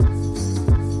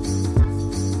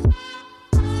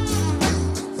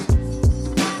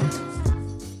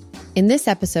In this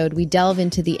episode, we delve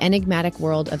into the enigmatic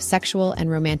world of sexual and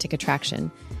romantic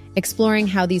attraction, exploring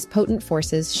how these potent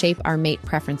forces shape our mate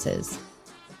preferences.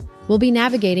 We'll be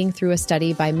navigating through a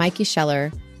study by Mikey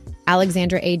Scheller,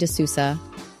 Alexandra A. D'Souza,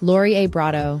 Lori A.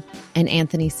 Brotto, and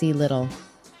Anthony C. Little,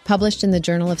 published in the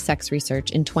Journal of Sex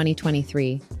Research in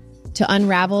 2023, to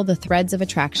unravel the threads of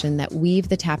attraction that weave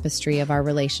the tapestry of our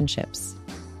relationships.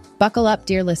 Buckle up,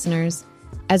 dear listeners,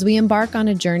 as we embark on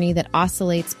a journey that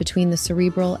oscillates between the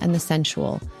cerebral and the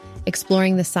sensual,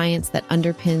 exploring the science that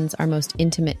underpins our most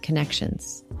intimate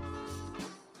connections.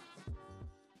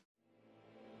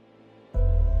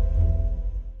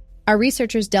 Our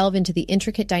researchers delve into the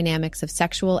intricate dynamics of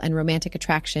sexual and romantic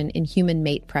attraction in human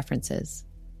mate preferences.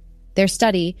 Their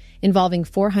study, involving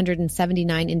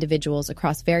 479 individuals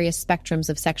across various spectrums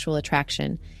of sexual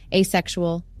attraction,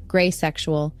 asexual, gray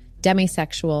sexual,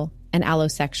 demisexual, and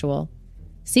allosexual,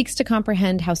 seeks to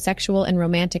comprehend how sexual and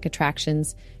romantic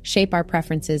attractions shape our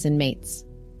preferences in mates.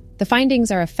 The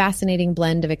findings are a fascinating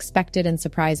blend of expected and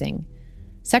surprising.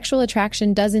 Sexual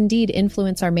attraction does indeed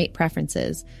influence our mate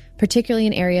preferences, particularly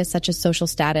in areas such as social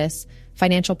status,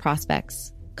 financial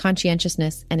prospects,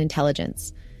 conscientiousness, and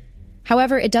intelligence.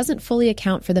 However, it doesn't fully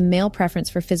account for the male preference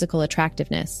for physical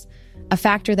attractiveness, a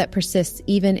factor that persists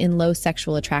even in low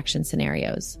sexual attraction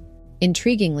scenarios.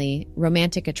 Intriguingly,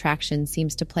 romantic attraction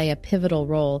seems to play a pivotal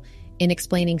role in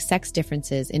explaining sex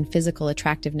differences in physical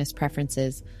attractiveness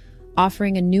preferences,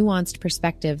 offering a nuanced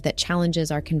perspective that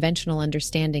challenges our conventional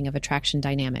understanding of attraction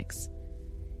dynamics.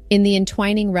 In the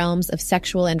entwining realms of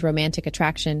sexual and romantic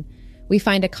attraction, we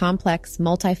find a complex,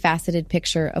 multifaceted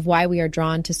picture of why we are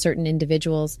drawn to certain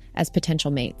individuals as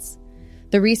potential mates.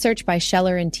 The research by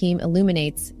Scheller and team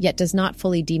illuminates, yet does not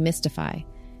fully demystify,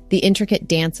 the intricate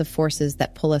dance of forces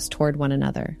that pull us toward one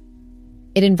another.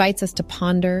 It invites us to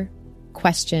ponder,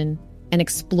 question, and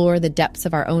explore the depths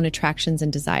of our own attractions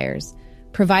and desires,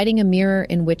 providing a mirror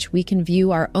in which we can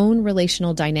view our own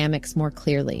relational dynamics more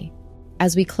clearly.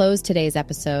 As we close today's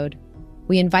episode,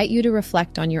 we invite you to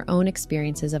reflect on your own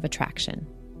experiences of attraction.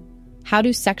 How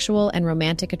do sexual and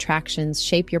romantic attractions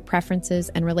shape your preferences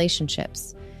and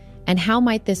relationships? And how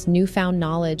might this newfound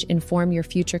knowledge inform your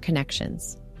future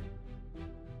connections?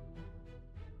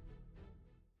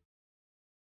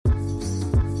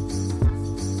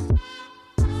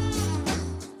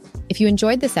 If you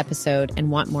enjoyed this episode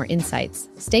and want more insights,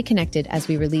 stay connected as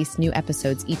we release new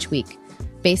episodes each week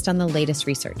based on the latest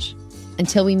research.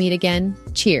 Until we meet again,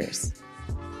 cheers!